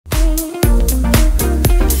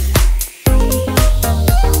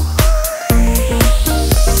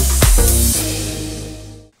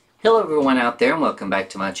out there, and welcome back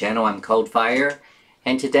to my channel. I'm Coldfire,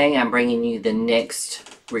 and today I'm bringing you the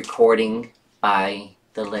next recording by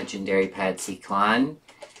the legendary Patsy Cline,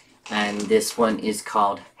 and this one is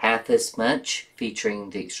called Half As Much, featuring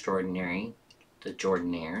the extraordinary, the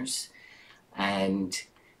Jordanaires. And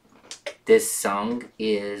this song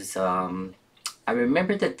is, I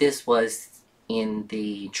remember that this was in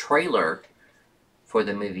the trailer for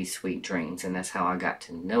the movie Sweet Dreams, and that's how I got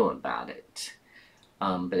to know about it.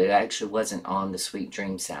 But it actually wasn't on the Sweet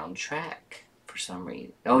Dreams soundtrack for some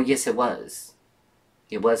reason. Oh, yes, it was.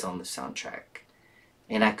 It was on the soundtrack.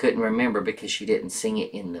 And I couldn't remember because she didn't sing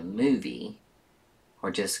it in the movie, or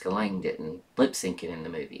Jessica Lange didn't lip sync it in the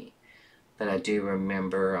movie. But I do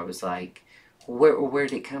remember, I was like, where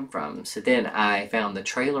did it come from? So then I found the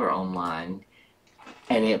trailer online,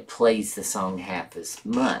 and it plays the song Half As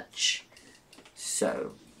Much.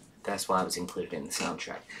 So that's why it was included in the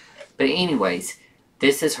soundtrack. But anyways,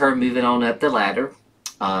 this is her moving on up the ladder.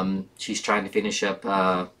 She's trying to finish up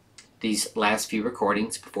these last few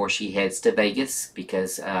recordings before she heads to Vegas,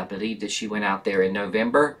 because I believe that she went out there in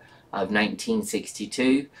November of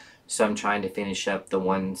 1962. So I'm trying to finish up the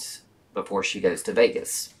ones before she goes to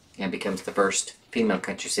Vegas and becomes the first female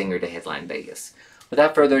country singer to headline Vegas.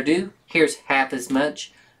 Without further ado, here's Half As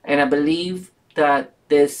Much. And I believe that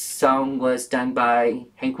this song was done by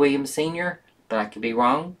Hank Williams Sr., but I could be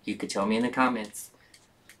wrong. You could tell me in the comments.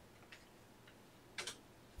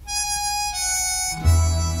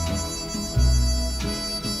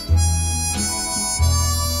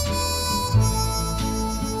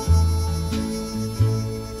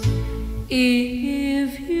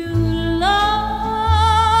 If you loved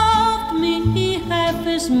me half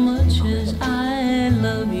as much as I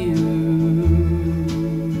love you,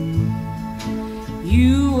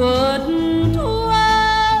 you wouldn't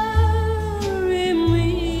worry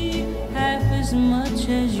me half as much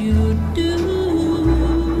as you do.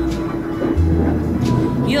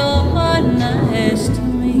 You're nice to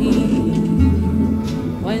me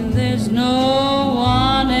when there's no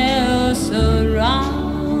one else around.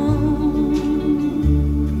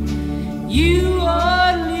 You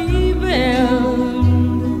only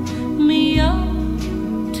build me up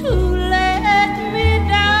to let me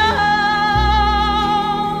down.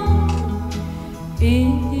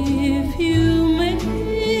 If you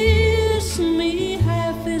miss me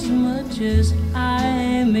half as much as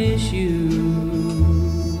I miss you,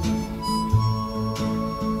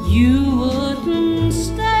 you wouldn't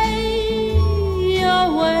stay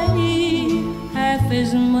away half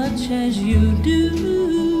as much as you do.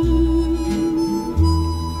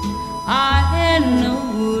 I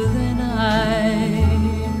know that I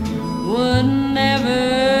would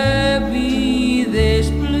never be this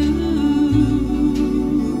blue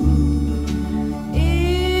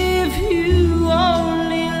if you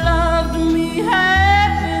only loved me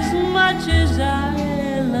half as much as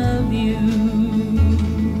I love you.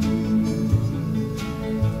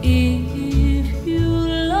 If you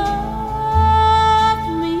loved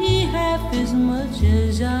me half as much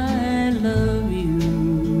as I love you,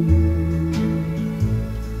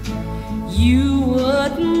 you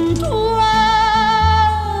wouldn't worry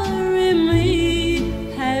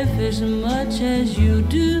me half as much as you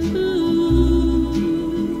do.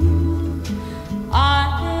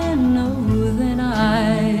 I know that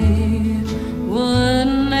I would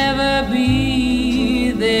never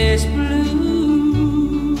be this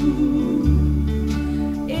blue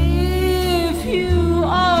if you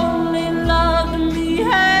only loved me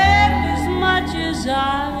half as much as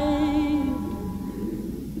I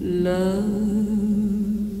loved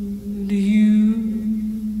you.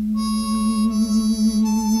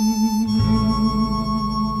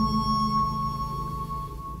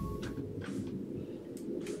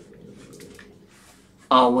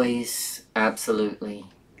 Always absolutely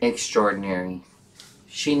extraordinary.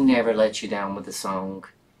 She never let you down with a song.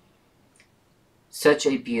 Such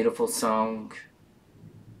a beautiful song.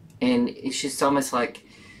 And it's just almost like,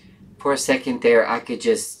 for a second there, I could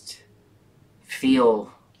just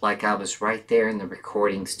feel like I was right there in the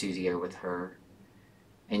recording studio with her.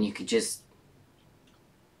 And you could just,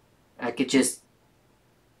 I could just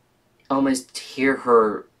almost hear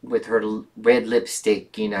her with her red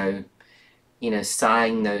lipstick, you know,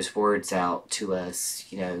 sighing those words out to us,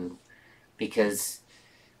 because,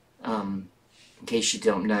 in case you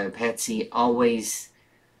don't know, Patsy always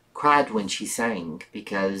cried when she sang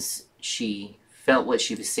because she felt what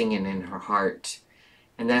she was singing in her heart.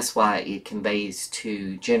 And that's why it conveys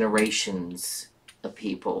to generations of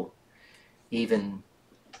people, even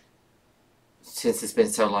since it's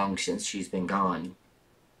been so long since she's been gone.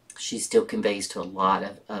 She still conveys to a lot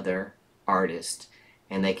of other artists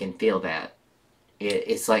and they can feel that.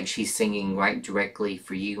 It's like she's singing right directly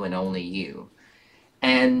for you and only you.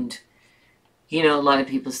 And, you know, a lot of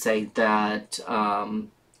people say that,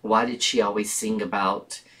 why did she always sing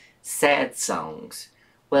about sad songs?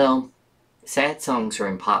 Well, sad songs are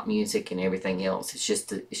in pop music and everything else. It's just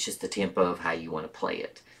the tempo of how you want to play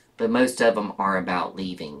it. But most of them are about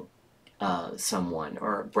leaving someone,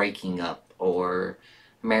 or breaking up, or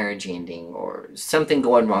marriage ending, or something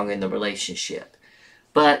going wrong in the relationship.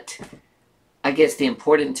 But I guess the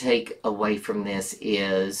important take away from this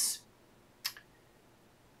is,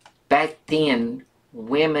 back then,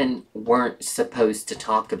 women weren't supposed to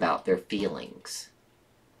talk about their feelings.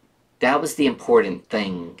 That was the important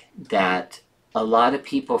thing that a lot of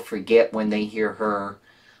people forget when they hear her.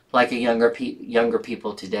 Like younger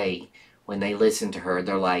people today, when they listen to her,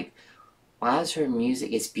 they're like, why is her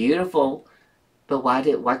music, it's beautiful, but why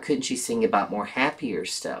couldn't she sing about more happier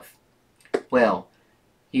stuff? Well,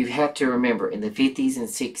 you have to remember, in the 50s and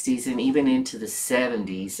 60s and even into the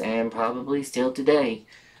 70s, and probably still today,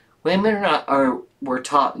 women were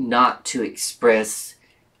taught not to express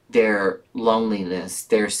their loneliness,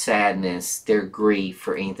 their sadness, their grief,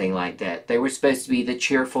 or anything like that. They were supposed to be the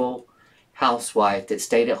cheerful housewife that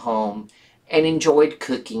stayed at home and enjoyed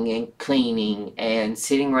cooking and cleaning and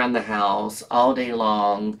sitting around the house all day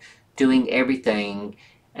long, doing everything,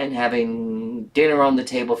 and having dinner on the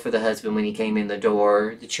table for the husband when he came in the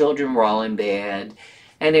door. The children were all in bed,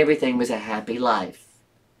 and everything was a happy life.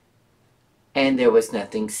 And there was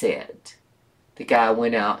nothing said. The guy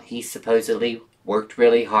went out, he supposedly worked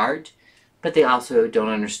really hard, but they also don't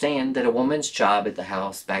understand that a woman's job at the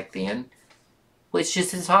house back then was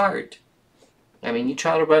just as hard. I mean, you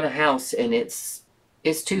try to run a house and it's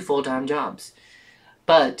 2 full-time jobs.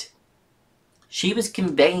 But she was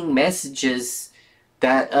conveying messages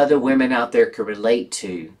that other women out there could relate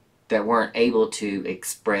to, that weren't able to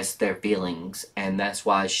express their feelings. And that's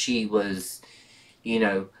why she was, you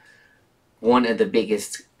know, one of the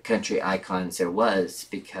biggest country icons there was,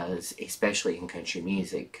 because especially in country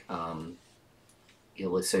music, it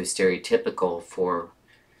was so stereotypical for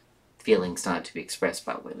feelings not to be expressed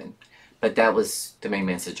by women. But that was the main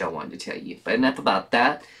message I wanted to tell you. But enough about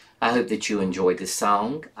that. I hope that you enjoyed this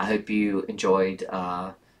song. I hope you enjoyed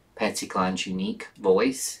Patsy Cline's unique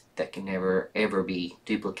voice that can never ever be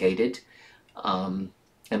duplicated,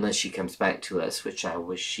 unless she comes back to us, which I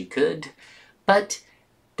wish she could. But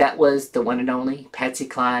that was the one and only Patsy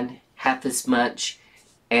Cline, Half as Much,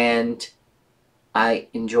 and I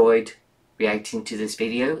enjoyed reacting to this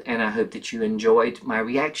video, and I hope that you enjoyed my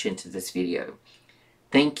reaction to this video.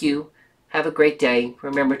 Thank you. Have a great day.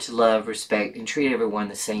 Remember to love, respect, and treat everyone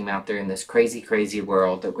the same out there in this crazy, crazy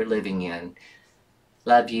world that we're living in.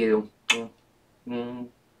 Love you.